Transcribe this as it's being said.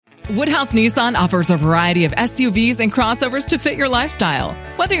Woodhouse Nissan offers a variety of SUVs and crossovers to fit your lifestyle.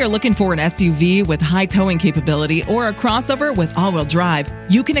 Whether you're looking for an SUV with high towing capability or a crossover with all-wheel drive,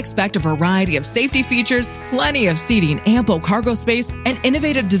 you can expect a variety of safety features, plenty of seating, ample cargo space, and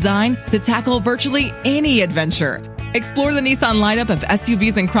innovative design to tackle virtually any adventure. Explore the Nissan lineup of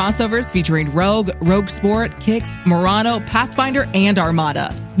SUVs and crossovers featuring Rogue, Rogue Sport, Kicks, Murano, Pathfinder, and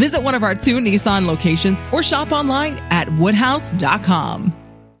Armada. Visit one of our 2 Nissan locations or shop online at woodhouse.com.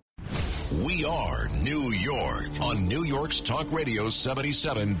 We are New York on New York's Talk Radio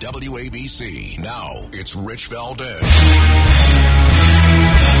 77 WABC. Now it's Rich Valdez.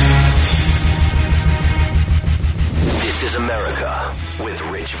 This is America with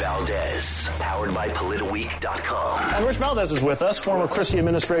Rich Valdez, powered by PolitiWeek.com. And Rich Valdez is with us, former Christie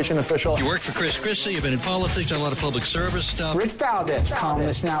administration official. You worked for Chris Christie, you've been in politics, done a lot of public service stuff. Rich Valdez,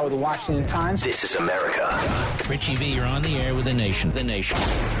 columnist now with the Washington Times. This is America. Richie V, you're on the air with the nation. The nation.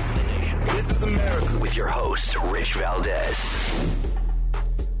 This is America with your host, Rich Valdez.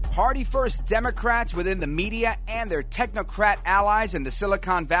 Party First Democrats within the media and their technocrat allies in the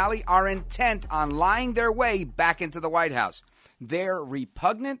Silicon Valley are intent on lying their way back into the White House. They're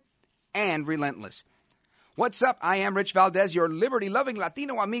repugnant and relentless. What's up? I am Rich Valdez, your liberty-loving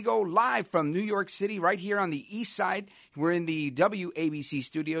Latino amigo, live from New York City, right here on the east side. We're in the WABC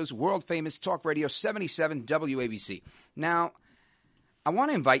studios, world-famous Talk Radio 77 WABC. Now, I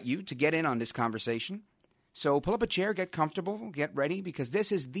want to invite you to get in on this conversation. So pull up a chair, get comfortable, get ready, because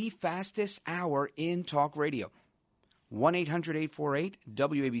this is the fastest hour in talk radio.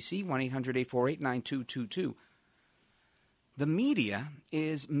 1-800-848-WABC, 1-800-848-9222. The media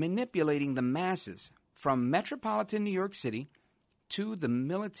is manipulating the masses from metropolitan New York City to the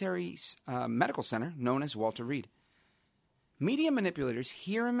military medical center known as Walter Reed. Media manipulators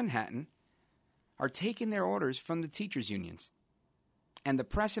here in Manhattan are taking their orders from the teachers' unions. And the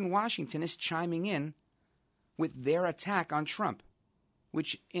press in Washington is chiming in with their attack on Trump,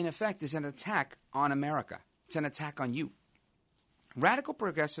 which in effect is an attack on America. It's an attack on you. Radical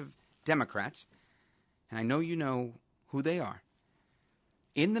progressive Democrats, and I know you know who they are,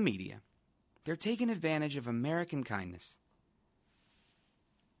 in the media, they're taking advantage of American kindness.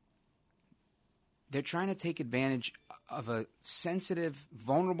 They're trying to take advantage of a sensitive,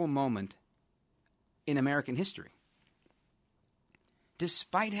 vulnerable moment in American history.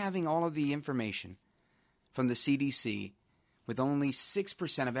 Despite having all of the information from the CDC, with only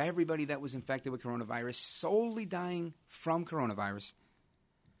 6% of everybody that was infected with coronavirus solely dying from coronavirus,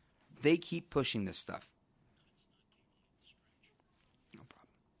 they keep pushing this stuff. No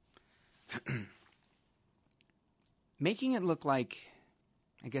problem. Making it look like,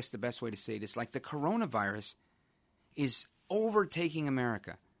 I guess the best way to say this, like the coronavirus is overtaking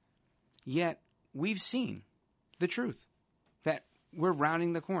America. Yet, we've seen the truth, that we're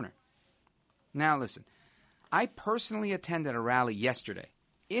rounding the corner. Now listen, I personally attended a rally yesterday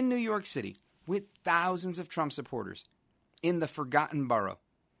in New York City with thousands of Trump supporters in the Forgotten Borough.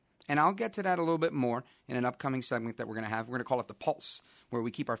 And I'll get to that a little bit more in an upcoming segment that we're going to have. We're going to call it The Pulse, where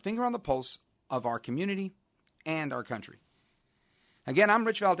we keep our finger on the pulse of our community and our country. Again, I'm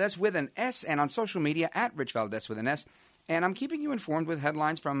Rich Valdez with an S, and on social media at Rich Valdez with an S. And I'm keeping you informed with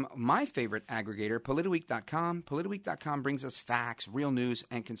headlines from my favorite aggregator, PolitiWeek.com. PolitiWeek.com brings us facts, real news,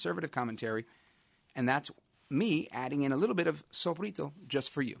 and conservative commentary. And that's me adding in a little bit of sobrito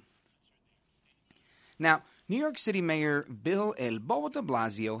just for you. Now, New York City Mayor Bill El Bobo de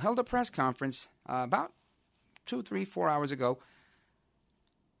Blasio held a press conference about 2, 3, 4 hours ago,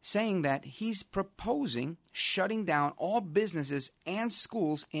 saying that he's proposing shutting down all businesses and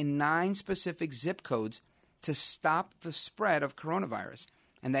schools in 9 specific zip codes to stop the spread of coronavirus,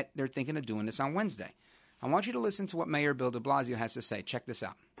 and that they're thinking of doing this on Wednesday. I want you to listen to what Mayor Bill de Blasio has to say. Check this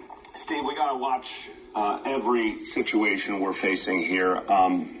out. Steve, we got to watch every situation we're facing here.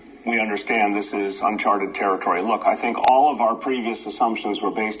 We understand this is uncharted territory. Look, I think all of our previous assumptions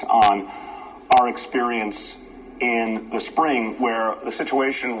were based on our experience in the spring, where the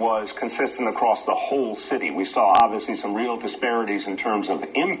situation was consistent across the whole city. We saw, obviously, some real disparities in terms of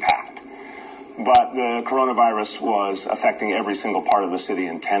impact, but the coronavirus was affecting every single part of the city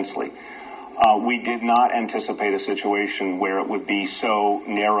intensely. We did not anticipate a situation where it would be so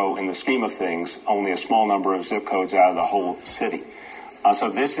narrow in the scheme of things, only a small number of zip codes out of the whole city.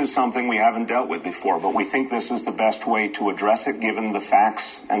 So this is something we haven't dealt with before, but we think this is the best way to address it given the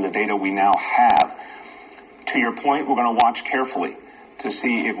facts and the data we now have. To your point, we're going to watch carefully to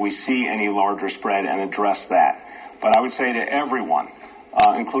see if we see any larger spread and address that. But I would say to everyone,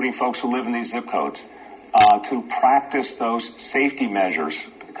 including folks who live in these zip codes, to practice those safety measures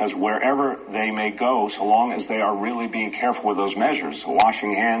because wherever they may go, so long as they are really being careful with those measures,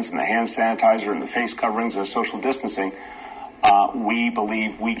 washing hands and the hand sanitizer and the face coverings and social distancing, we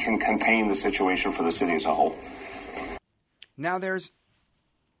believe we can contain the situation for the city as a whole. Now,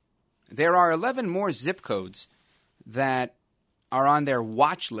 there are 11 more zip codes that are on their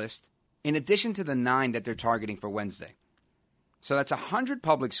watch list in addition to the 9 that they're targeting for Wednesday. So that's 100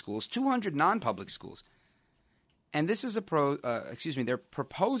 public schools, 200 non-public schools. And this is they're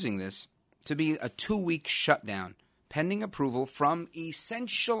proposing this to be a 2-week shutdown pending approval from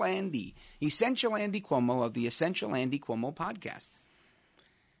Essential Andy Cuomo of the Essential Andy Cuomo podcast.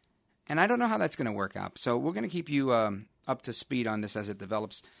 And I don't know how that's going to work out. So we're going to keep you up to speed on this as it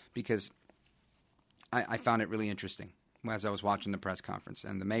develops, because I found it really interesting as I was watching the press conference.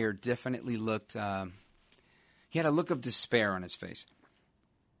 And the mayor definitely looked, he had a look of despair on his face.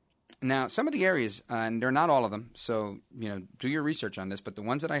 Now, some of the areas, and they're not all of them, so, do your research on this, but the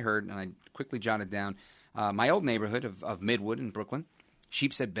ones that I heard, and I quickly jotted down, my old neighborhood of Midwood in Brooklyn,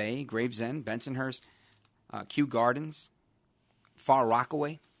 Sheepshead Bay, Gravesend, Bensonhurst, Kew Gardens, Far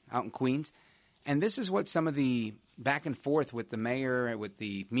Rockaway out in Queens. And this is what some of the back and forth with the mayor, with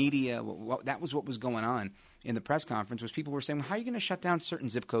the media, that was what was going on in the press conference, was people were saying, well, how are you going to shut down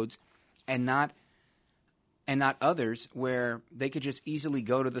certain zip codes and not others where they could just easily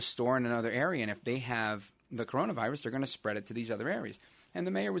go to the store in another area, and if they have the coronavirus, they're going to spread it to these other areas. And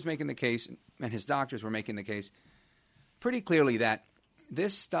the mayor was making the case, and his doctors were making the case pretty clearly that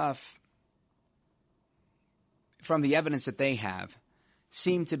this stuff, from the evidence that they have,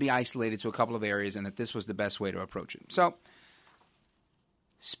 seemed to be isolated to a couple of areas, and that this was the best way to approach it. So,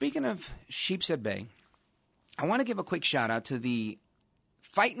 speaking of Sheepshead Bay, I want to give a quick shout-out to the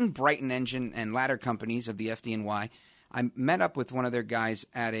Fightin' Brighton engine and ladder companies of the FDNY. I met up with one of their guys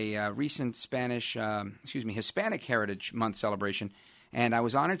at a recent Hispanic Heritage Month celebration, and I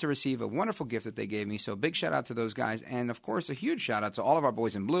was honored to receive a wonderful gift that they gave me. So big shout out to those guys, and of course a huge shout out to all of our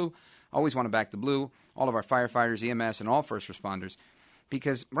boys in blue. Always want to back the blue, all of our firefighters, EMS, and all first responders,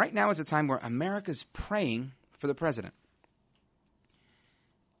 because right now is a time where America's praying for the president.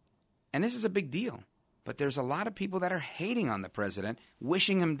 And this is a big deal. But there's a lot of people that are hating on the president,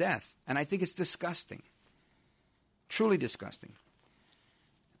 wishing him death. And I think it's disgusting. Truly disgusting.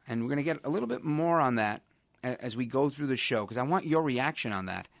 And we're going to get a little bit more on that as we go through the show, because I want your reaction on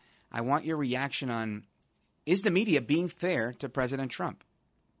that. I want your reaction on, is the media being fair to President Trump?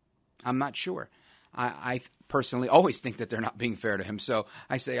 I'm not sure. I personally always think that they're not being fair to him. So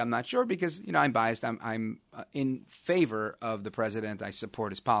I say I'm not sure because, I'm biased. I'm in favor of the president. I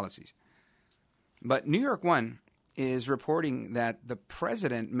support his policies. But New York One is reporting that the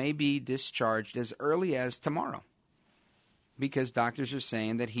president may be discharged as early as tomorrow because doctors are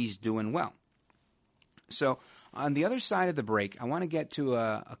saying that he's doing well. So on the other side of the break, I want to get to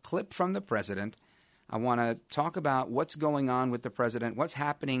a clip from the president. I want to talk about what's going on with the president, what's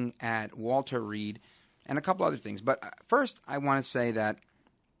happening at Walter Reed, and a couple other things. But first, I want to say that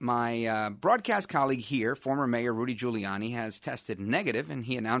my broadcast colleague here, former Mayor Rudy Giuliani, has tested negative, and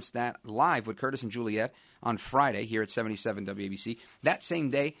he announced that live with Curtis and Juliet on Friday here at 77 WABC. That same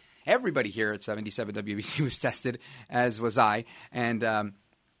day, everybody here at 77 WABC was tested, as was I, and a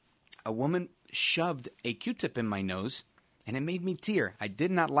woman shoved a Q-tip in my nose, and it made me tear. I did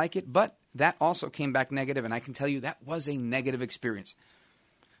not like it, but that also came back negative, and I can tell you that was a negative experience.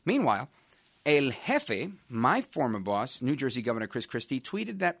 Meanwhile, El Jefe, my former boss, New Jersey Governor Chris Christie,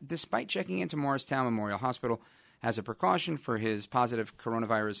 tweeted that despite checking into Morristown Memorial Hospital as a precaution for his positive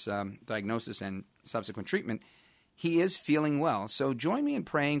coronavirus diagnosis and subsequent treatment, he is feeling well. So join me in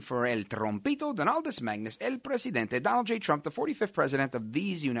praying for El Trompito, Donaldus Magnus, El Presidente, Donald J. Trump, the 45th President of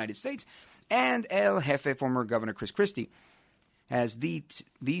these United States, and El Jefe, former Governor Chris Christie, as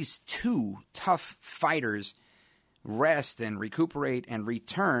these two tough fighters rest and recuperate and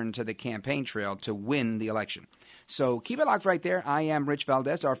return to the campaign trail to win the election. So keep it locked right there. I am Rich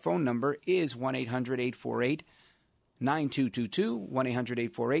Valdez. Our phone number is 1-800-848-9222,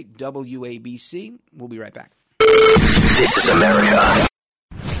 1-800-848-WABC. We'll be right back. This is America.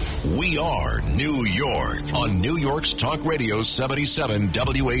 We are New York on New York's Talk Radio 77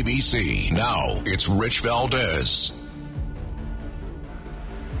 WABC. Now it's Rich Valdez.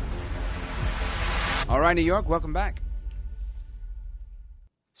 All right, New York, welcome back.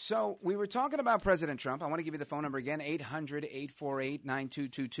 So we were talking about President Trump. I want to give you the phone number again,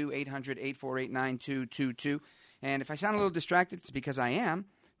 800-848-9222, 800-848-9222. And if I sound a little distracted, it's because I am,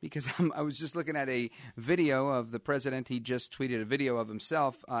 because I was just looking at a video of the president. He just tweeted a video of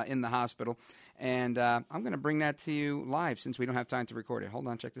himself in the hospital. And I'm going to bring that to you live since we don't have time to record it. Hold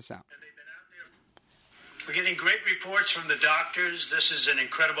on, check this out. We're getting great reports from the doctors. This is an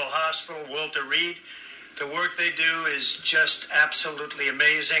incredible hospital, Walter Reed. The work they do is just absolutely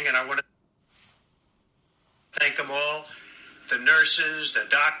amazing, and I want to thank them all, the nurses, the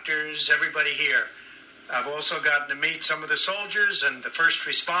doctors, everybody here. I've also gotten to meet some of the soldiers and the first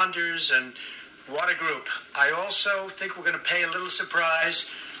responders, and what a group. I also think we're going to pay a little surprise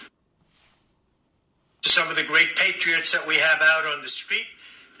to some of the great patriots that we have out on the street,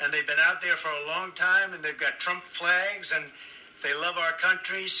 and they've been out there for a long time, and they've got Trump flags, and they love our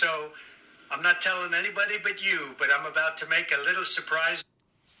country, so I'm not telling anybody but you, but I'm about to make a little surprise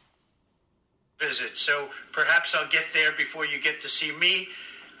visit, so perhaps I'll get there before you get to see me.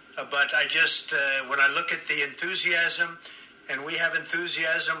 But I just, when I look at the enthusiasm, and we have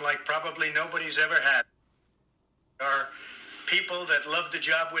enthusiasm like probably nobody's ever had. There are people that love the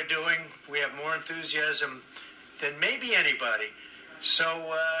job we're doing. We have more enthusiasm than maybe anybody.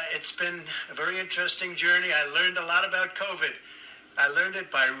 So it's been a very interesting journey. I learned a lot about COVID. I learned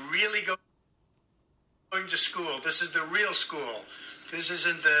it by really going to school. This is the real school. This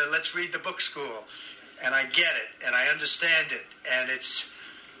isn't the let's read the book school. And I get it, and I understand it, and it's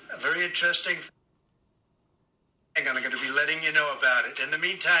a very interesting thing. I'm going to be letting you know about it. In the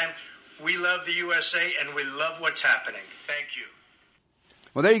meantime, we love the USA, and we love what's happening. Thank you.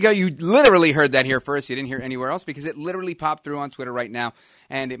 Well, there you go. You literally heard that here first. You didn't hear it anywhere else because it literally popped through on Twitter right now,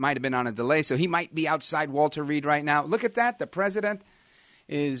 and it might have been on a delay, so he might be outside Walter Reed right now. Look at that. The president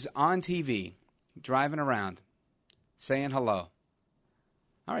is on TV, driving around, saying hello.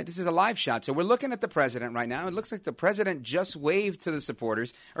 All right, this is a live shot. So we're looking at the president right now. It looks like the president just waved to the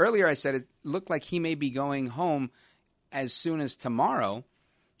supporters. Earlier I said it looked like he may be going home as soon as tomorrow,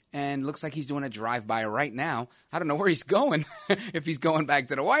 and looks like he's doing a drive-by right now. I don't know where he's going, if he's going back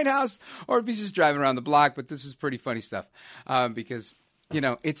to the White House or if he's just driving around the block, but this is pretty funny stuff because, you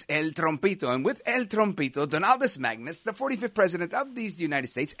know, it's El Trompito. And with El Trompito, Donaldus Magnus, the 45th president of the United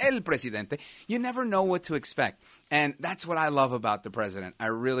States, El Presidente, you never know what to expect. And that's what I love about the president. I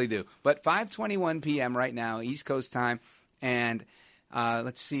really do. But 5:21 p.m. right now, East Coast time. And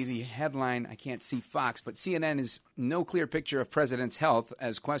let's see the headline. I can't see Fox, but CNN is no clear picture of president's health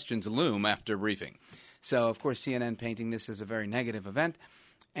as questions loom after briefing. So, of course, CNN painting this as a very negative event.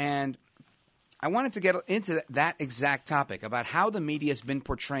 And I wanted to get into that exact topic about how the media has been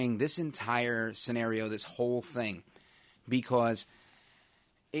portraying this entire scenario, this whole thing, because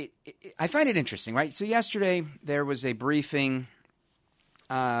I find it interesting, right? So yesterday there was a briefing.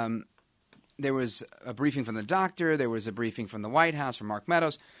 There was a briefing from the doctor. There was a briefing from the White House, from Mark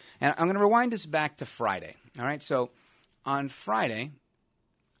Meadows. And I'm going to rewind this back to Friday. All right, so on Friday,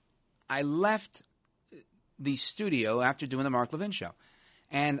 I left the studio after doing the Mark Levin show.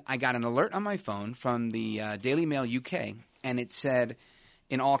 And I got an alert on my phone from the Daily Mail UK, and it said,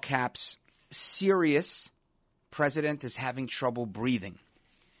 in all caps, serious, president is having trouble breathing.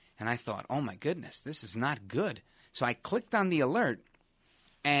 And I thought, oh my goodness, this is not good. So I clicked on the alert,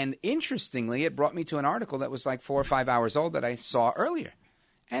 and interestingly, it brought me to an article that was like 4 or 5 hours old that I saw earlier.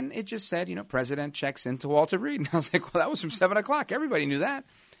 And it just said, you know, president checks into Walter Reed. And I was like, well, that was from 7 o'clock. Everybody knew that.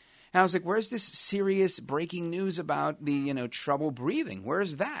 And I was like, where's this serious breaking news about the, you know, trouble breathing?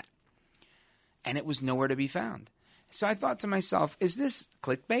 Where's that? And it was nowhere to be found. So I thought to myself, is this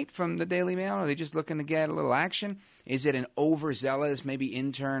clickbait from the Daily Mail? Are they just looking to get a little action? Is it an overzealous, maybe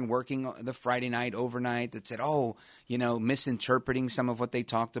intern working the Friday night overnight that said, oh, you know, misinterpreting some of what they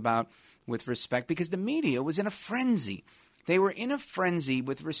talked about with respect? Because the media was in a frenzy. They were in a frenzy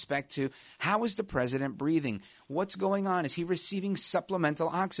with respect to how is the president breathing? What's going on? Is he receiving supplemental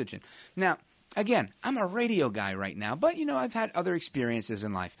oxygen? Now, again, I'm a radio guy right now, but, you know, I've had other experiences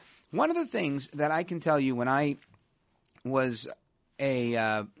in life. One of the things that I can tell you when I was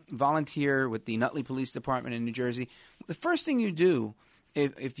a volunteer with the Nutley Police Department in New Jersey, the first thing you do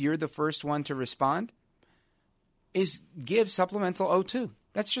if you're the first one to respond is give supplemental O2.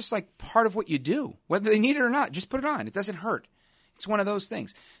 That's just like part of what you do. Whether they need it or not, just put it on. It doesn't hurt. It's one of those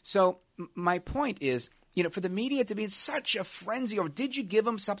things. So my point is, you know, for the media to be in such a frenzy, or did you give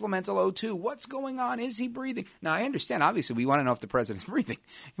him supplemental O2? What's going on? Is he breathing? Now, I understand. Obviously, we want to know if the president's breathing,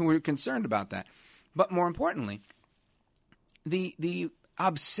 and we're concerned about that. But more importantly, the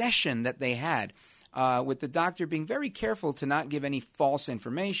obsession that they had with the doctor being very careful to not give any false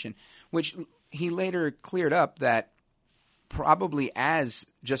information, which he later cleared up that probably as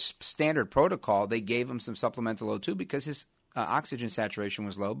just standard protocol, they gave him some supplemental O2 because his oxygen saturation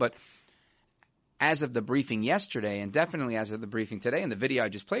was low. But as of the briefing yesterday, and definitely as of the briefing today, and the video I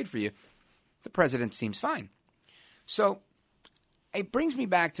just played for you, the president seems fine. So it brings me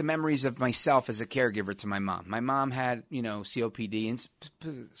back to memories of myself as a caregiver to my mom. My mom had, you know, COPD,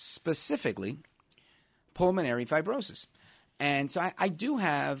 and specifically, pulmonary fibrosis. And so I do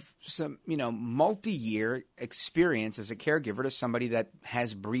have some, multi-year experience as a caregiver to somebody that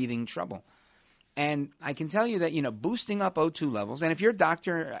has breathing trouble. And I can tell you that, boosting up O2 levels, and if you're a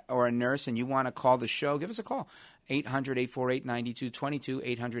doctor or a nurse and you want to call the show, give us a call,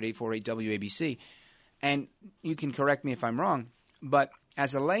 800-848-9222, 800-848-WABC. And you can correct me if I'm wrong, but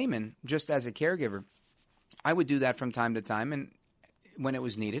as a layman, just as a caregiver, I would do that from time to time and when it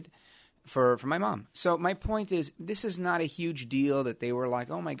was needed for my mom. So my point is, this is not a huge deal that they were like,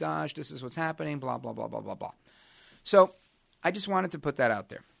 oh my gosh, this is what's happening, blah, blah, blah, blah, blah, blah. So I just wanted to put that out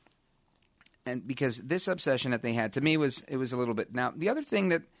there. And because this obsession that they had, to me, it was a little bit. Now, the other thing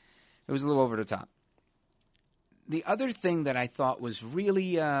that it was a little over the top. The other thing that I thought was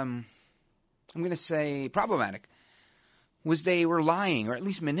really, I'm going to say problematic, was they were lying or at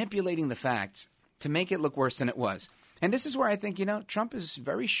least manipulating the facts to make it look worse than it was. And this is where I think, Trump is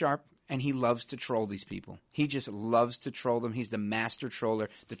very sharp and he loves to troll these people. He just loves to troll them. He's the master troller,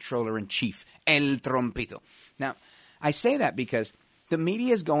 the troller in chief, El Trompito. Now, I say that because the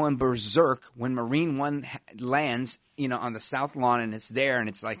media is going berserk when Marine One lands, on the South Lawn, and it's there, and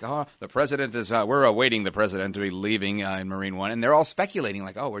it's like, oh, the president is, we're awaiting the president to be leaving in Marine One, and they're all speculating,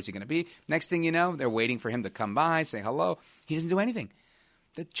 like, oh, where's he going to be? Next thing you know, they're waiting for him to come by, say hello. He doesn't do anything.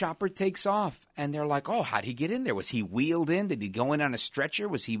 The chopper takes off, and they're like, oh, how'd he get in there? Was he wheeled in? Did he go in on a stretcher?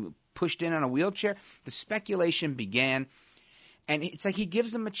 Was he pushed in on a wheelchair? The speculation began, and it's like he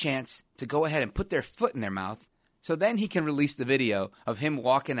gives them a chance to go ahead and put their foot in their mouth. So then he can release the video of him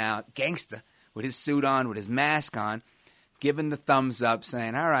walking out, gangsta, with his suit on, with his mask on, giving the thumbs up,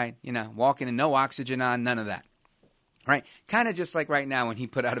 saying, all right, walking in, no oxygen on, none of that. Right? Kind of just like right now when he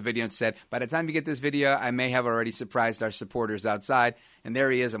put out a video and said, by the time you get this video, I may have already surprised our supporters outside. And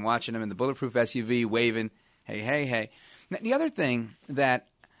there he is. I'm watching him in the bulletproof SUV, waving, hey, hey, hey. Now, the other thing that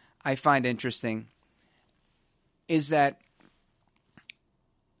I find interesting is that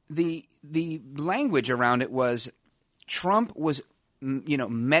the language around it was Trump was,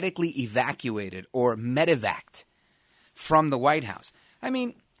 medically evacuated or medevaced from the White House. I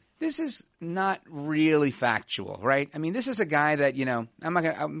mean, this is not really factual, right? I mean, this is a guy that,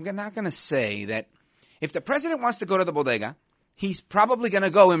 I'm not going to say that if the president wants to go to the bodega, he's probably going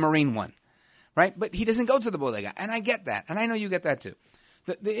to go in Marine One, right? But he doesn't go to the bodega, and I get that, and I know you get that too.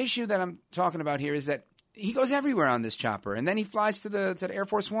 The issue that I'm talking about here is that he goes everywhere on this chopper, and then he flies to the Air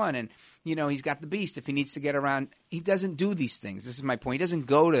Force One, and he's got the Beast if he needs to get around. He doesn't do these things. This is my point. He doesn't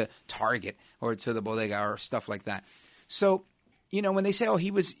go to Target or to the bodega or stuff like that. So, when they say, oh,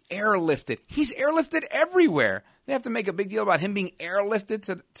 he was airlifted, he's airlifted everywhere. They have to make a big deal about him being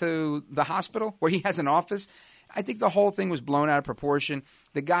airlifted to the hospital where he has an office. I think the whole thing was blown out of proportion.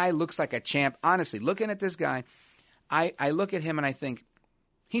 The guy looks like a champ. Honestly, looking at this guy, I look at him and I think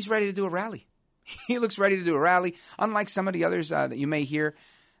he's ready to do a rally. He looks ready to do a rally. Unlike some of the others that you may hear,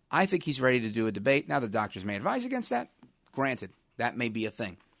 I think he's ready to do a debate. Now, the doctors may advise against that. Granted, that may be a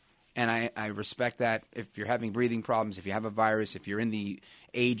thing. And I respect that. If you're having breathing problems, if you have a virus, if you're in the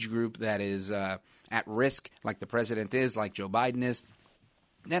age group that is at risk, like the president is, like Joe Biden is,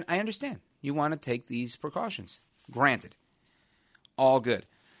 then I understand. You want to take these precautions. Granted. All good.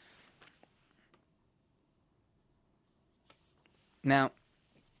 Now,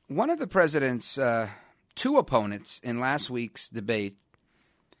 one of the president's two opponents in last week's debate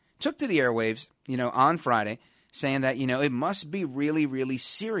took to the airwaves, on Friday, saying that, it must be really, really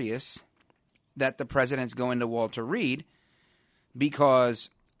serious that the president's going to Walter Reed because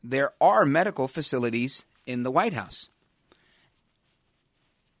there are medical facilities in the White House.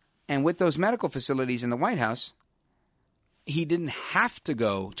 And with those medical facilities in the White House, he didn't have to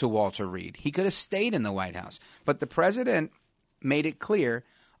go to Walter Reed. He could have stayed in the White House. But the president made it clear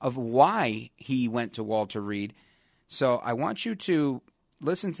of why he went to Walter Reed. So I want you to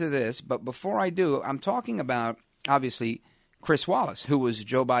listen to this. But before I do, I'm talking about, obviously, Chris Wallace, who was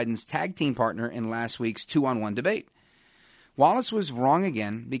Joe Biden's tag team partner in last week's 2-on-1 debate. Wallace was wrong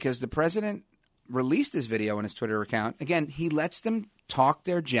again because the president released his video on his Twitter account. Again, he lets them talk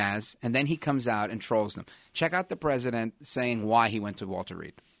their jazz, and then he comes out and trolls them. Check out the president saying why he went to Walter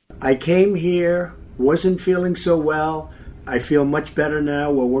Reed. I came here, wasn't feeling so well. I feel much better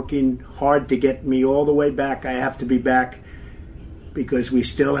now. We're working hard to get me all the way back. I have to be back because we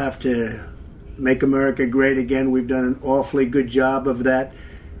still have to make America great again. We've done an awfully good job of that,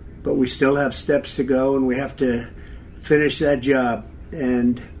 but we still have steps to go, and we have to finish that job.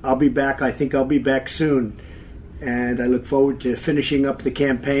 And I'll be back. I think I'll be back soon. And I look forward to finishing up the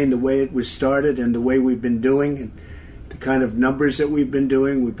campaign the way it was started and the way we've been doing and the kind of numbers that we've been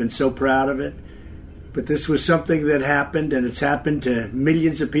doing. We've been so proud of it. But this was something that happened, and it's happened to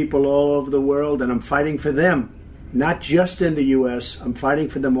millions of people all over the world, and I'm fighting for them. Not just in the U.S., I'm fighting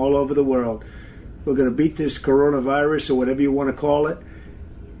for them all over the world. We're going to beat this coronavirus, or whatever you want to call it,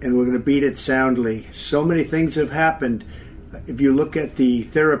 and we're going to beat it soundly. So many things have happened. If you look at the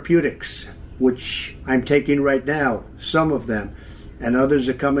therapeutics, which I'm taking right now, some of them, and others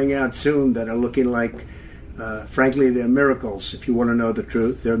are coming out soon that are looking like, frankly, they're miracles. If you want to know the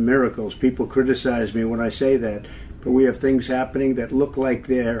truth, they're miracles. People criticize me when I say that, but we have things happening that look like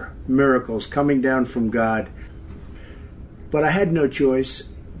they're miracles coming down from God. But I had no choice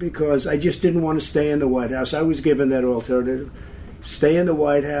because I just didn't want to stay in the White House. I was given that alternative. Stay in the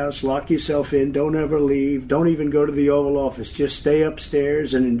White House, lock yourself in, don't ever leave, don't even go to the Oval Office. Just stay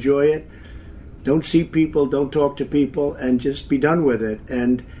upstairs and enjoy it. Don't see people, don't talk to people, and just be done with it.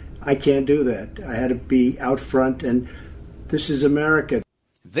 And I can't do that. I had to be out front, and this is America.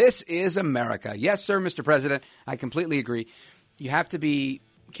 This is America. Yes, sir, Mr. President. I completely agree. You have to be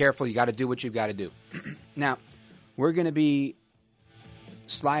careful. You got to do what you've got to do. Now, we're going to be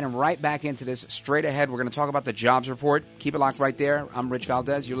sliding right back into this straight ahead. We're going to talk about the jobs report. Keep it locked right there. I'm Rich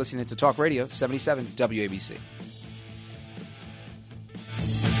Valdez. You're listening to Talk Radio 77 WABC.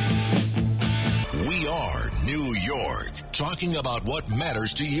 We are New York, talking about what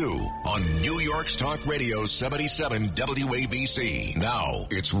matters to you on New York's Talk Radio 77 WABC. Now,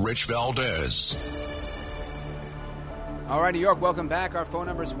 it's Rich Valdez. All right, New York, welcome back. Our phone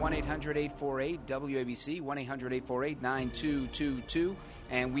number is 1-800-848-WABC, 1-800-848-9222.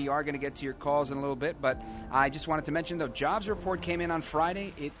 And we are going to get to your calls in a little bit. But I just wanted to mention the jobs report came in on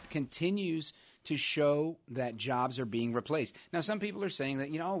Friday. It continues to show that jobs are being replaced. Now, some people are saying that,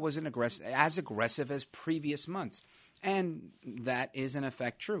 it wasn't as aggressive as previous months. And that is, in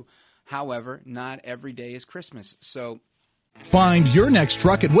effect, true. However, not every day is Christmas. So find your next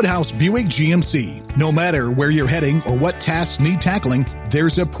truck at Woodhouse Buick GMC. No matter where you're heading or what tasks need tackling,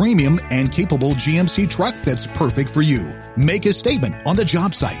 there's a premium and capable GMC truck that's perfect for you. Make a statement on the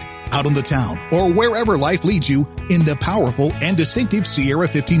job site, out on the town, or wherever life leads you in the powerful and distinctive Sierra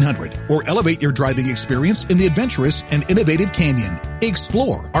 1500, or elevate your driving experience in the adventurous and innovative Canyon.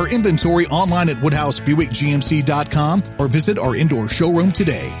 Explore our inventory online at WoodhouseBuickGMC.com or visit our indoor showroom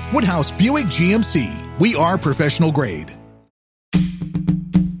today. Woodhouse Buick GMC. We are professional grade.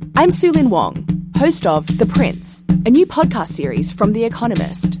 I'm Sulin Wong, host of The Prince, a new podcast series from The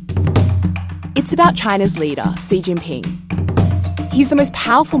Economist. It's about China's leader, Xi Jinping. He's the most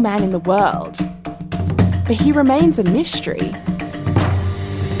powerful man in the world, but he remains a mystery.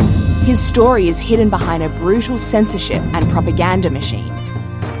 His story is hidden behind a brutal censorship and propaganda machine.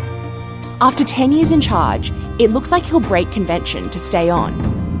 After 10 years in charge, it looks like he'll break convention to stay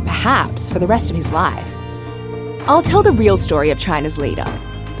on, perhaps for the rest of his life. I'll tell the real story of China's leader,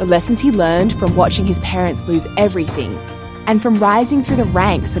 the lessons he learned from watching his parents lose everything and from rising through the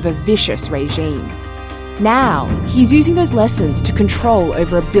ranks of a vicious regime. Now, he's using those lessons to control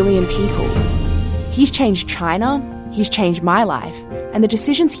over 1 billion people. He's changed China, he's changed my life, and the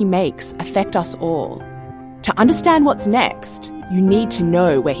decisions he makes affect us all. To understand what's next, you need to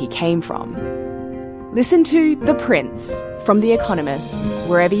know where he came from. Listen to The Prince from The Economist,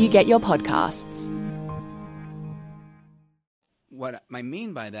 wherever you get your podcasts. What I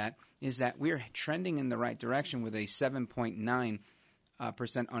mean by that is that we're trending in the right direction with a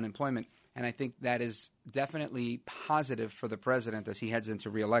 7.9% unemployment. And I think that is definitely positive for the president as he heads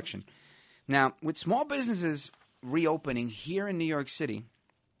into re-election. Now, with small businesses reopening here in New York City,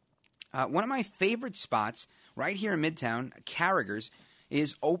 one of my favorite spots right here in Midtown, Carragher's,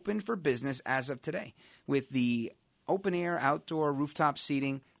 is open for business as of today. With the open-air, outdoor, rooftop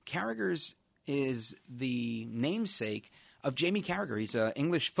seating, Carragher's is the namesake of Jamie Carragher. He's an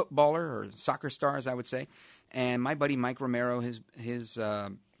English footballer or soccer star, as I would say. And my buddy Mike Romero, his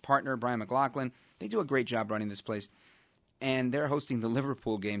partner, Brian McLaughlin, they do a great job running this place. And they're hosting the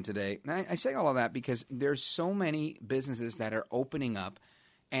Liverpool game today. And I say all of that because there's so many businesses that are opening up,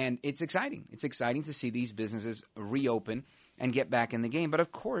 and it's exciting. It's exciting to see these businesses reopen and get back in the game. But,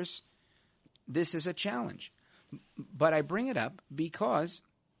 of course, this is a challenge. But I bring it up because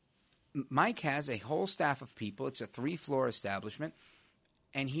Mike has a whole staff of people. It's a 3-floor establishment,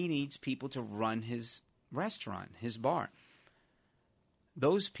 and he needs people to run his restaurant, his bar.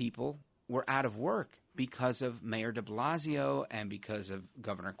 Those people were out of work because of Mayor de Blasio and because of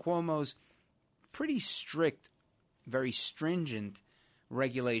Governor Cuomo's pretty strict, very stringent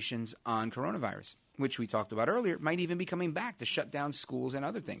regulations on coronavirus, which we talked about earlier, might even be coming back to shut down schools and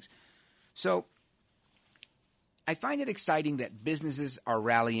other things. So I find it exciting that businesses are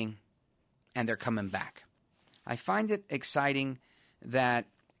rallying and they're coming back. I find it exciting that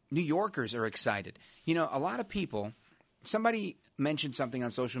New Yorkers are excited. You know, a lot of people, somebody mentioned something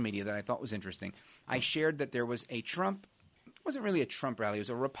on social media that I thought was interesting. I shared that there was a Trump, it wasn't really a Trump rally, it was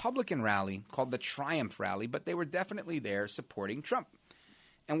a Republican rally called the Triumph Rally, but they were definitely there supporting Trump.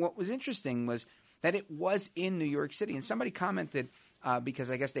 And what was interesting was that it was in New York City. And somebody commented, because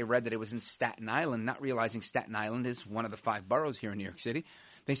I guess they read that it was in Staten Island, not realizing Staten Island is one of the 5 boroughs here in New York City.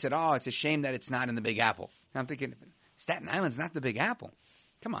 They said, oh, it's a shame that it's not in the Big Apple. And I'm thinking, Staten Island's not the Big Apple.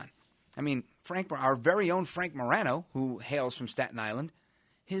 Come on. I mean, our very own Frank Morano, who hails from Staten Island,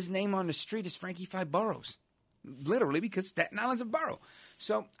 his name on the street is Frankie Five Boroughs, literally because Staten Island's a borough.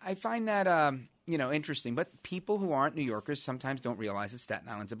 So I find that, interesting. But people who aren't New Yorkers sometimes don't realize that Staten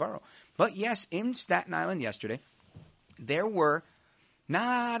Island's a borough. But yes, in Staten Island yesterday, there were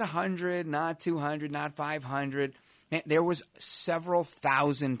not 100, not 200, not 500. There was several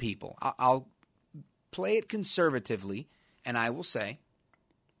thousand people. I'll play it conservatively, and I will say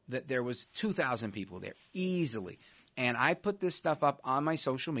that there was 2,000 people there easily. And I put this stuff up on my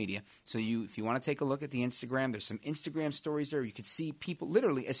social media. So if you want to take a look at the Instagram, there's some Instagram stories there. You could see people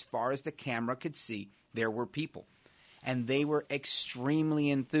literally as far as the camera could see, there were people. And they were extremely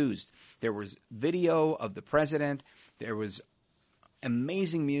enthused. There was video of the president. There was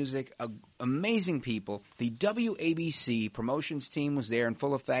amazing music, amazing people. The WABC promotions team was there in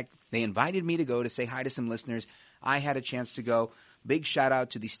full effect. They invited me to go to say hi to some listeners. I had a chance to go. Big shout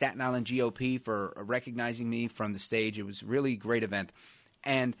out to the Staten Island GOP for recognizing me from the stage. It was a really great event.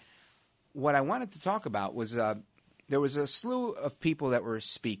 And what I wanted to talk about was there was a slew of people that were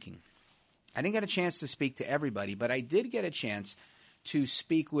speaking. I didn't get a chance to speak to everybody, but I did get a chance to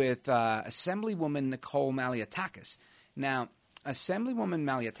speak with Assemblywoman Nicole Malliotakis. Now, Assemblywoman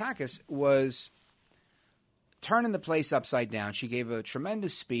Malliotakis was turning the place upside down. She gave a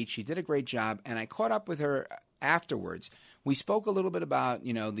tremendous speech. She did a great job, and I caught up with her afterwards. We spoke a little bit about,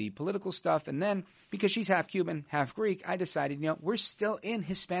 the political stuff, and then because she's half Cuban, half Greek, I decided, we're still in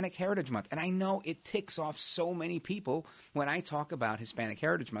Hispanic Heritage Month. And I know it ticks off so many people when I talk about Hispanic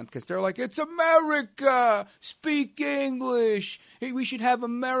Heritage Month because they're like, it's America! Speak English! Hey, we should have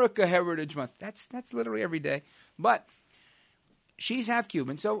America Heritage Month. That's literally every day. But she's half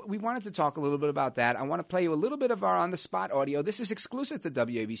Cuban, so we wanted to talk a little bit about that. I want to play you a little bit of our on-the-spot audio. This is exclusive to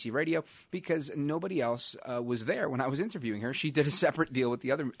WABC Radio because nobody else was there when I was interviewing her. She did a separate deal with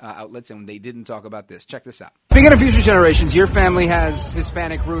the other outlets, and they didn't talk about this. Check this out. Speaking of future generations, your family has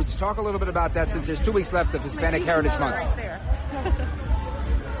Hispanic roots. Talk a little bit about that since there's 2 weeks left of Hispanic Heritage Month. Right there.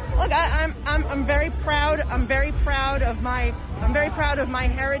 Look, I'm very proud. I'm very proud of my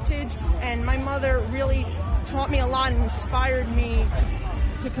heritage, and my mother really taught me a lot and inspired me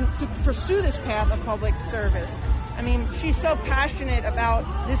to pursue this path of public service. I mean, she's so passionate about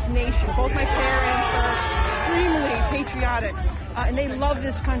this nation. Both my parents are extremely patriotic, and they love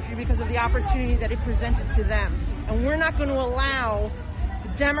this country because of the opportunity that it presented to them. And we're not going to allow the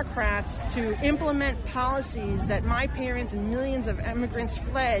Democrats to implement policies that my parents and millions of immigrants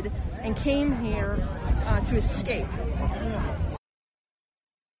fled and came here to escape.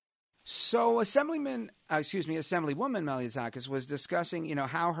 So Assemblywoman Malliotakis was discussing,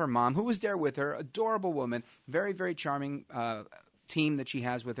 how her mom, who was there with her, adorable woman, very, very charming team that she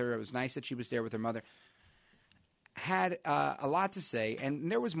has with her. It was nice that she was there with her mother. Had a lot to say, and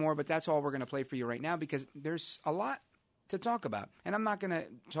there was more, but that's all we're going to play for you right now because there's a lot to talk about. And I'm not going to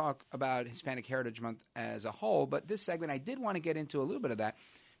talk about Hispanic Heritage Month as a whole, but this segment I did want to get into a little bit of that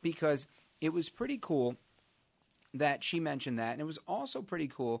because it was pretty cool that she mentioned that, and it was also pretty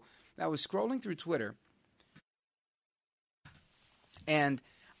cool. I was scrolling through Twitter, and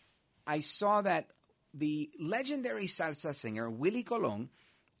I saw that the legendary salsa singer, Willie Colon,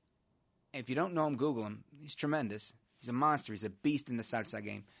 if you don't know him, Google him. He's tremendous. He's a monster. He's a beast in the salsa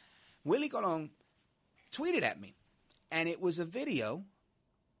game. Willie Colon tweeted at me, and it was a video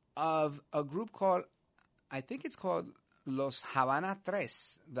of a group called, I think it's called Los Havana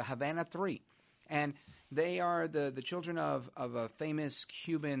Tres, the Havana Three. And they are the children of a famous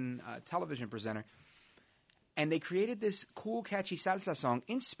Cuban television presenter. And they created this cool, catchy salsa song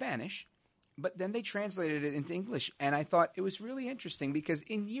in Spanish, but then they translated it into English. And I thought it was really interesting because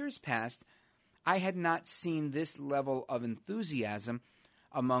in years past, I had not seen this level of enthusiasm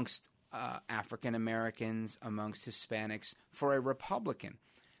amongst African Americans, amongst Hispanics, for a Republican.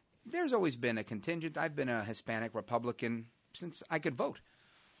 There's always been a contingent. I've been a Hispanic Republican since I could vote.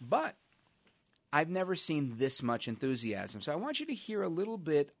 But I've never seen this much enthusiasm. So I want you to hear a little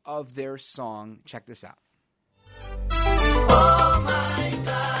bit of their song. Check this out. Oh my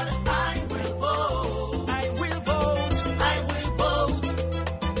God, I will vote. I will vote. I will vote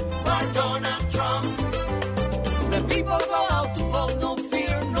for Donald Trump. The people go out to vote, no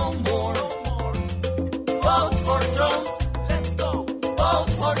fear, no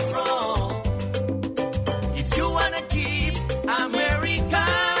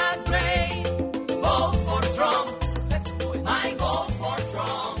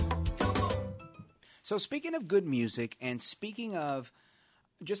So speaking of good music and speaking of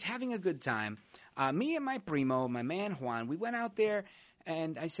just having a good time, me and my primo, my man Juan, we went out there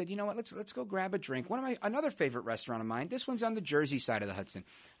and I said, you know what, let's go grab a drink. Another favorite restaurant of mine, this one's on the Jersey side of the Hudson.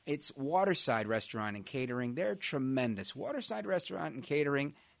 It's Waterside Restaurant and Catering. They're tremendous. Waterside Restaurant and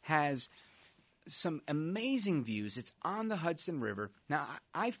Catering has some amazing views. It's on the Hudson River. Now,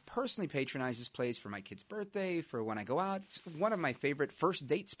 I've personally patronized this place for my kid's birthday, for when I go out. It's one of my favorite first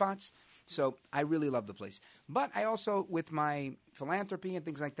date spots, so I really love the place. But I also, with my philanthropy and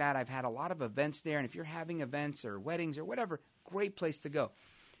things like that, I've had a lot of events there, and if you're having events or weddings or whatever, great place to go.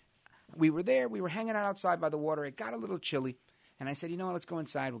 We were there. We were hanging out outside by the water. It got a little chilly, and I said, you know what, let's go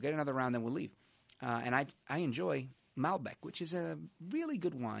inside. We'll get another round, then we'll leave. And I enjoy Malbec, which is a really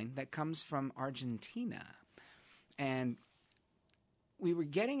good wine that comes from Argentina. And we were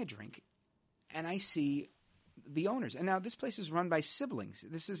getting a drink, and I see the owners. And now this place is run by siblings.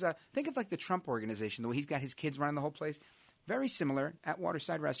 This is think of like the Trump organization, the way he's got his kids running the whole place. Very similar at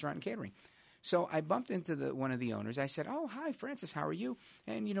Waterside Restaurant and Catering. So I bumped into one of the owners. I said, oh, hi, Francis, how are you?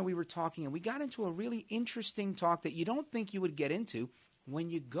 And, we were talking, and we got into a really interesting talk that you don't think you would get into when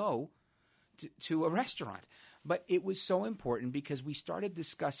you go to a restaurant. But it was so important because we started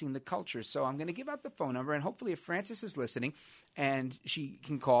discussing the culture. So I'm going to give out the phone number, and hopefully if Frances is listening and she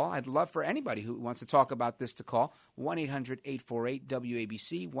can call, I'd love for anybody who wants to talk about this to call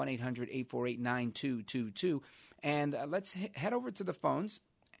 1-800-848-WABC, 1-800-848-9222. And let's head over to the phones,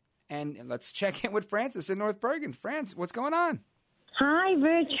 and let's check in with Frances in North Bergen. Frances, what's going on? Hi,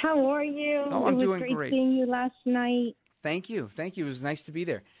 Rich. How are you? Oh, I'm doing great. great. Seeing you last night. Thank you. It was nice to be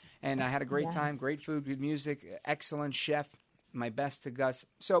there. And I had a great time, great food, good music, excellent chef, my best to Gus.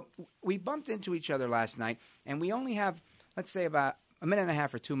 So we bumped into each other last night, and we only have, let's say, about a minute and a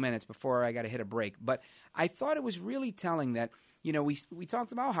half or 2 minutes before I got to hit a break. But I thought it was really telling that, we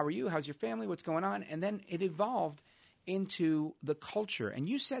talked about, how are you, how's your family, what's going on, and then it evolved into the culture. And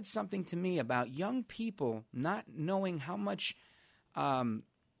you said something to me about young people not knowing how much,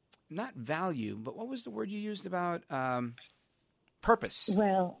 not value, but what was the word you used about purpose?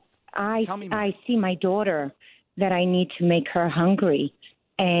 Well, I see my daughter that I need to make her hungry.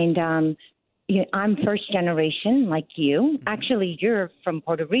 And I'm first generation like you. Mm-hmm. Actually, you're from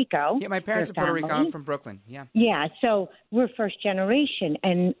Puerto Rico. Yeah, my parents are Puerto Rico. I'm from Brooklyn. Yeah. Yeah, so we're first generation.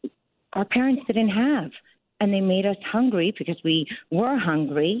 And our parents didn't have. And they made us hungry because we were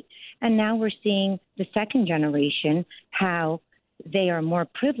hungry. And now we're seeing the second generation, how they are more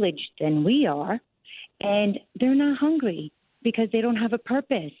privileged than we are. And they're not hungry because they don't have a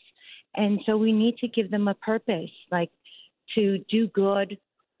purpose. And so we need to give them a purpose, like to do good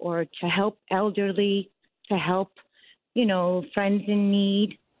or to help elderly, to help, friends in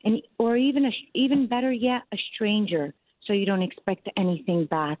need, or even better yet, a stranger, so you don't expect anything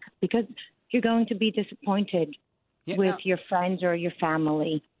back because you're going to be disappointed with your friends or your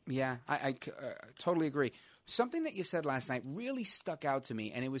family. Yeah, I totally agree. Something that you said last night really stuck out to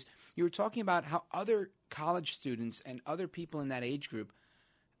me, and it was you were talking about how other college students and other people in that age group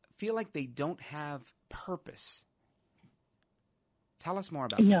feel like they don't have purpose. Tell us more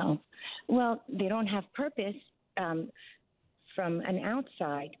about that. No. Well, they don't have purpose from an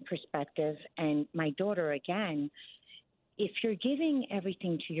outside perspective. And my daughter, again, if you're giving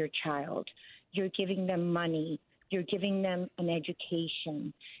everything to your child, you're giving them money, you're giving them an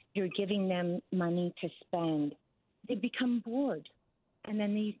education, you're giving them money to spend, they become bored, and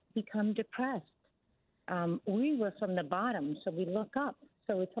then they become depressed. We were from the bottom, so we look up.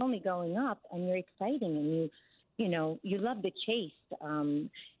 So it's only going up, and you're exciting, and you love the chase,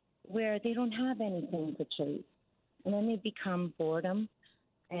 where they don't have anything to chase. And then they become boredom,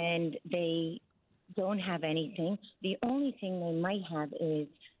 and they don't have anything. The only thing they might have is,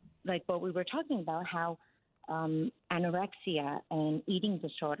 like what we were talking about, how anorexia and eating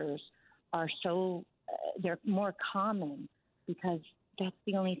disorders are they're more common because that's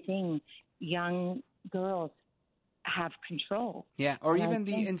the only thing young girls have control. Yeah, or and even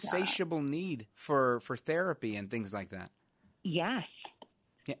the insatiable need for therapy and things like that. Yes.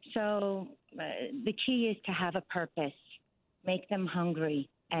 Yeah. So the key is to have a purpose, make them hungry,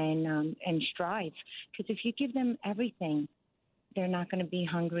 and strive. Because if you give them everything, they're not going to be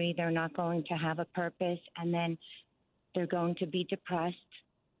hungry. They're not going to have a purpose, and then they're going to be depressed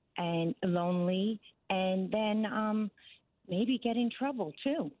and lonely, and then maybe get in trouble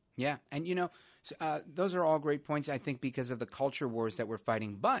too. Yeah, and those are all great points, I think, because of the culture wars that we're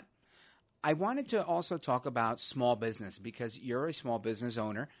fighting. But I wanted to also talk about small business because you're a small business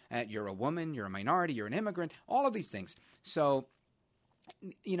owner. You're a woman, you're a minority, you're an immigrant, all of these things. So,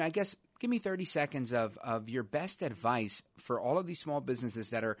 I guess give me 30 seconds of your best advice for all of these small businesses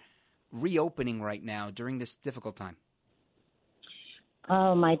that are reopening right now during this difficult time?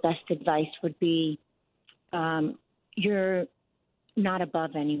 Oh, my best advice would be you're not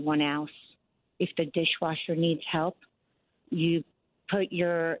above anyone else. If the dishwasher needs help, you put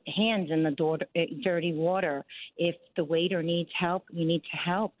your hands in the dirty water. If the waiter needs help, you need to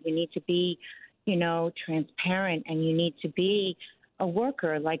help. You need to be, transparent, and you need to be a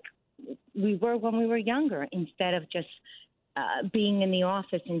worker like we were when we were younger, instead of just being in the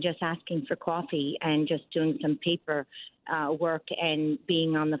office and just asking for coffee and just doing some paper work and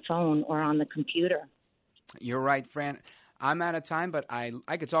being on the phone or on the computer. You're right, Fran. I'm out of time, but I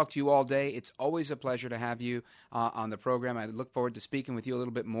could talk to you all day. It's always a pleasure to have you on the program. I look forward to speaking with you a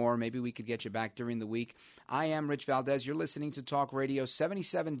little bit more. Maybe we could get you back during the week. I am Rich Valdez. You're listening to Talk Radio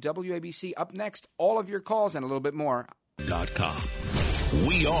 77 WABC. Up next, all of your calls and a little bit more. .com.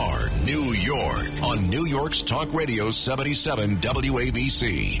 We are New York on New York's Talk Radio 77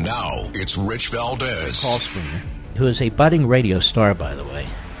 WABC. Now it's Rich Valdez. Call screener, who is a budding radio star, by the way.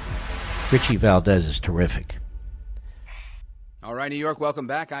 Richie Valdez is terrific. All right, New York, welcome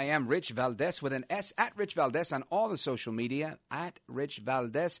back. I am Rich Valdez with an S, at Rich Valdez on all the social media, at Rich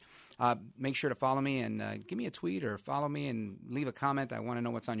Valdez. Make sure to follow me and give me a tweet or follow me and leave a comment. I want to know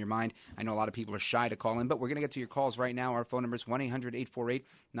what's on your mind. I know a lot of people are shy to call in, but we're going to get to your calls right now. Our phone number is 1-800-848-9222,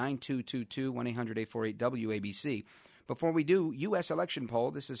 1-800-848-WABC. Before we do, U.S. election poll.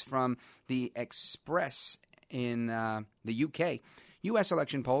 This is from the Express in the UK. U.S.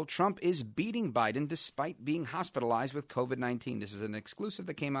 election poll, Trump is beating Biden despite being hospitalized with COVID-19. This is an exclusive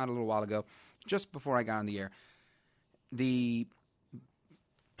that came out a little while ago, just before I got on the air. The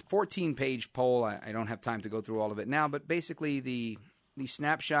 14-page poll, I don't have time to go through all of it now, but basically the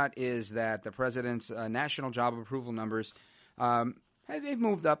snapshot is that the president's national job approval numbers, they've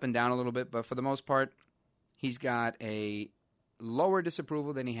moved up and down a little bit, but for the most part, he's got a lower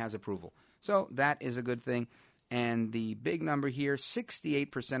disapproval than he has approval. So that is a good thing. And the big number here,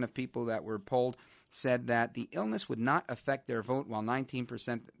 68% of people that were polled said that the illness would not affect their vote, while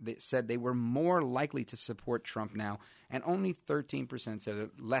 19% said they were more likely to support Trump now, and only 13% said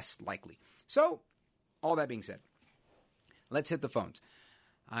it less likely. So, all that being said, let's hit the phones.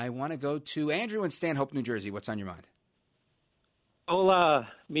 I want to go to Andrew in Stanhope, New Jersey. What's on your mind? Hola,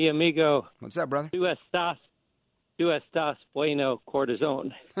 mi amigo. What's up, brother? Tu estás bueno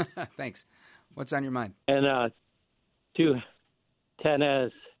cortisone. Thanks. What's on your mind? And tu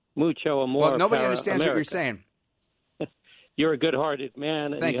tenés mucho amor. Well, nobody para understands America. what you're saying. You're a good-hearted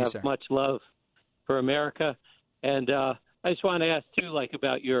man, and Thank you you, have sir. much love for America. And I just want to ask, too,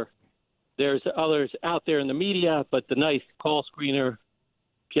 about there's others out there in the media, but the nice call screener,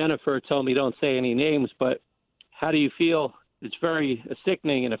 Jennifer, told me don't say any names, but how do you feel? It's very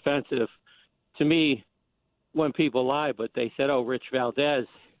sickening and offensive to me when people lie, but they said, oh, Rich Valdez,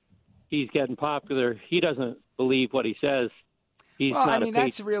 he's getting popular. He doesn't believe what he says. He's Well, not I mean,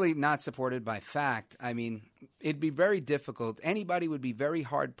 that's really not supported by fact. I mean, it'd be very difficult. Anybody would be very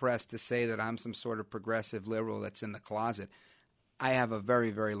hard-pressed to say that I'm some sort of progressive liberal that's in the closet. I have a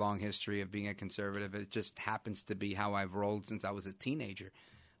very, very long history of being a conservative. It just happens to be how I've rolled since I was a teenager.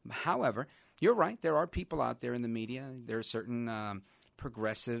 However, you're right. There are people out there in the media. There are certain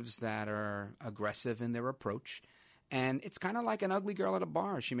progressives that are aggressive in their approach. And it's kind of like an ugly girl at a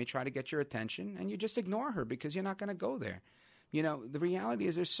bar. She may try to get your attention, and you just ignore her because you're not going to go there. You know, the reality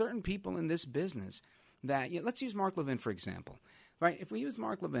is there's certain people in this business that, let's use Mark Levin, for example. Right? If we use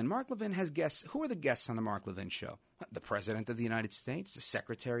Mark Levin has guests. Who are the guests on the Mark Levin show? The President of the United States, the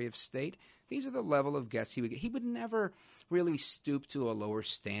Secretary of State. These are the level of guests he would get. He would never really stoop to a lower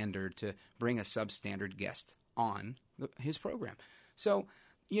standard to bring a substandard guest on his program. So,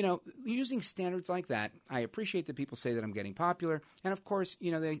 using standards like that, I appreciate that people say that I'm getting popular. And, of course,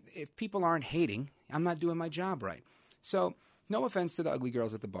 if people aren't hating, I'm not doing my job right. So, no offense to the ugly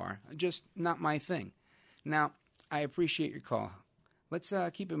girls at the bar. Just not my thing. Now, I appreciate your call. Let's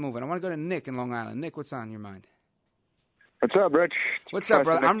keep it moving. I want to go to Nick in Long Island. Nick, what's on your mind? What's up, Rich? What's up,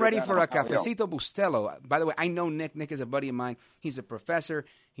 brother? I'm ready for a cafecito bustelo. By the way, I know Nick. Nick is a buddy of mine. He's a professor.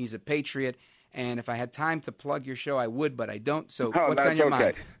 He's a patriot. And if I had time to plug your show, I would, but I don't. So what's on your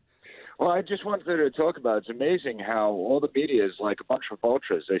mind? Well, I just wanted to talk about it's amazing how all the media is like a bunch of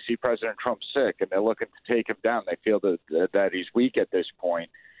vultures. They see President Trump sick, and they're looking to take him down. They feel that he's weak at this point.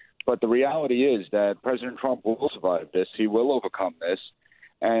 But the reality is that President Trump will survive this. He will overcome this.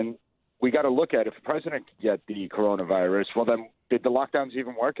 And we got to look at if the president could get the coronavirus, well, then did the lockdowns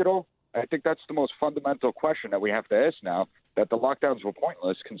even work at all? I think that's the most fundamental question that we have to ask now, that the lockdowns were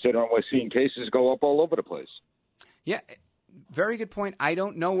pointless considering we're seeing cases go up all over the place. Yeah, very good point. I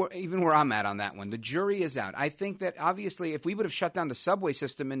don't know even where I'm at on that one. The jury is out. I think that obviously if we would have shut down the subway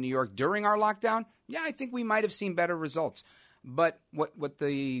system in New York during our lockdown, yeah, I think we might have seen better results. But what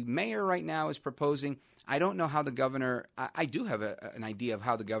the mayor right now is proposing, I don't know how the governor – I do have an idea of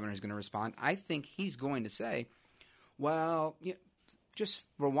how the governor is going to respond. I think he's going to say, well, just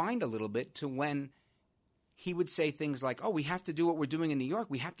rewind a little bit to when he would say things like, we have to do what we're doing in New York.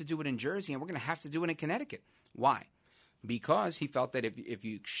 We have to do it in Jersey, and we're going to have to do it in Connecticut. Why? Because he felt that if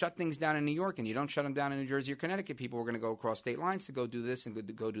you shut things down in New York and you don't shut them down in New Jersey or Connecticut, people were going to go across state lines to go do this and to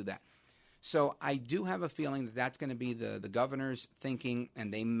go do that. So I do have a feeling that that's going to be the governor's thinking,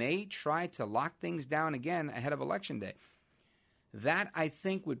 and they may try to lock things down again ahead of Election Day. That, I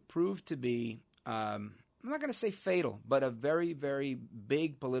think, would prove to be, I'm not going to say fatal, but a very, very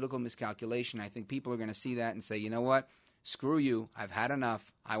big political miscalculation. I think people are going to see that and say, you know what, screw you, I've had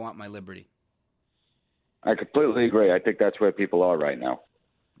enough, I want my liberty. I completely agree. I think that's where people are right now.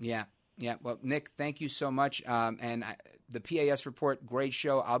 Yeah. Well, Nick, thank you so much. And the PAS report, great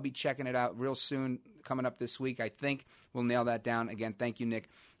show. I'll be checking it out real soon, coming up this week. I think we'll nail that down. Again, thank you, Nick.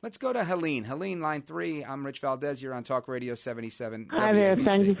 Let's go to Helene. Helene, line 3. I'm Rich Valdez. You're on Talk Radio 77. Hi there.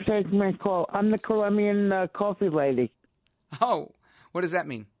 Thank you for taking my call. I'm the Colombian coffee lady. Oh, what does that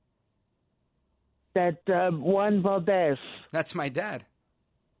mean? That Juan Valdez. That's my dad.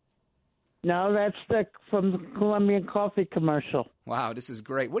 No, that's from the Colombian coffee commercial. Wow, this is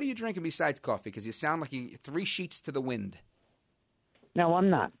great. What are you drinking besides coffee? Because you sound like you 3 sheets to the wind. No, I'm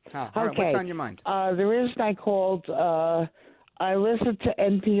not. All right, what's on your mind? The reason I called, I listened to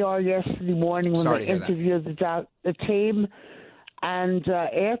NPR yesterday morning when they interviewed the team, and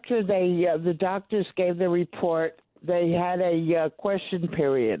after the doctors gave their report, they had a question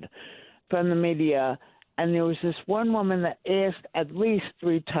period from the media. And there was this one woman that asked at least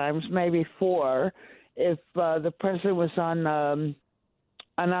 3 times, maybe 4, if the president was on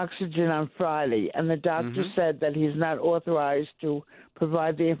oxygen on Friday. And the doctor said that he's not authorized to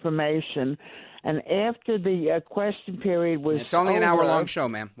provide the information. And after the question period was It's only an over, hour-long show,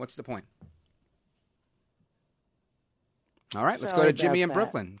 ma'am. What's the point? All right, let's go to Jimmy in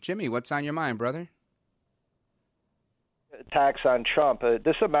Brooklyn. Jimmy, what's on your mind, brother? Attacks on Trump.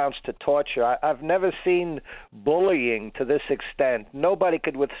 This amounts to torture. I've never seen bullying to this extent. Nobody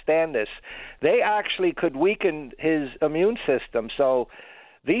could withstand this. They actually could weaken his immune system. So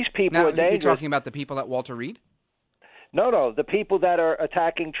these people are dangerous. You're talking about the people at Walter Reed? No, the people that are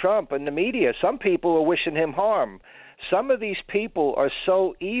attacking Trump and the media. Some people are wishing him harm. Some of these people are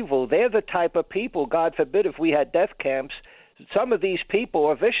so evil. They're the type of people, God forbid, if we had death camps, some of these people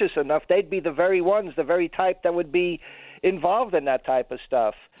are vicious enough, they'd be the very ones, the very type that would be involved in that type of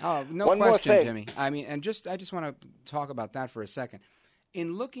stuff. Oh, no question, Jimmy. I mean, and I just want to talk about that for a second.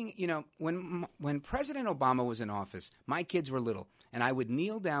 In looking, when President Obama was in office, my kids were little, and I would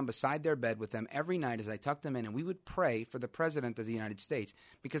kneel down beside their bed with them every night as I tucked them in, and we would pray for the President of the United States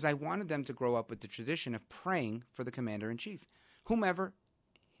because I wanted them to grow up with the tradition of praying for the Commander-in-Chief, whomever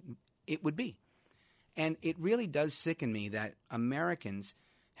it would be. And it really does sicken me that Americans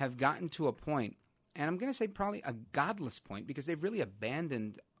have gotten to a point, and I'm going to say probably a godless point, because they've really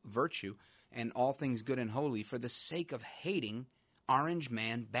abandoned virtue and all things good and holy for the sake of hating Orange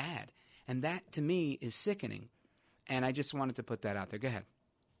Man bad. And that, to me, is sickening. And I just wanted to put that out there. Go ahead.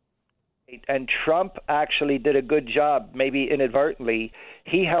 And Trump actually did a good job, maybe inadvertently.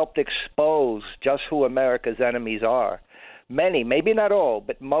 He helped expose just who America's enemies are. Many, maybe not all,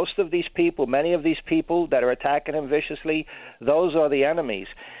 but most of these people, many of these people that are attacking him viciously, those are the enemies.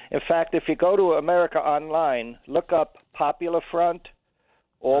 In fact, if you go to America Online, look up Popular Front.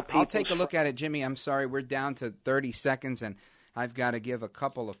 I'll take a look at it, Jimmy. I'm sorry, we're down to 30 seconds, and I've got to give a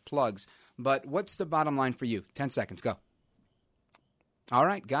couple of plugs. But what's the bottom line for you? 10 seconds, go. All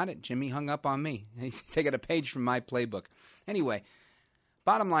right, got it. Jimmy hung up on me. He's taking a page from my playbook. Anyway,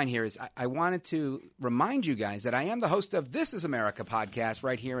 bottom line here is I wanted to remind you guys that I am the host of This Is America podcast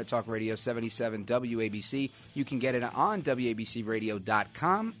right here at Talk Radio 77 WABC. You can get it on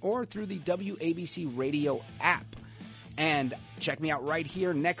WABCRadio.com or through the WABC Radio app. And check me out right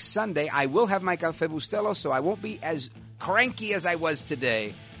here next Sunday. I will have my Café Bustelo, so I won't be as cranky as I was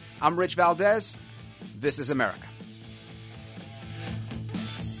today. I'm Rich Valdez. This is America.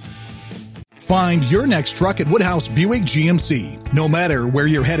 Find your next truck at Woodhouse Buick GMC. No matter where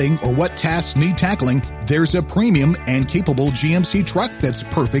you're heading or what tasks need tackling, there's a premium and capable GMC truck that's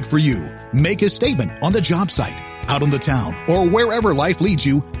perfect for you. Make a statement on the job site. out on the town, or wherever life leads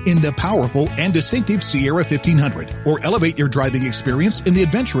you in the powerful and distinctive Sierra 1500, or elevate your driving experience in the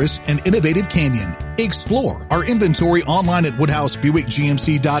adventurous and innovative Canyon. Explore our inventory online at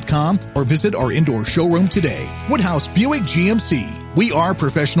WoodhouseBuickGMC.com or visit our indoor showroom today. Woodhouse Buick GMC. We are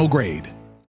professional grade.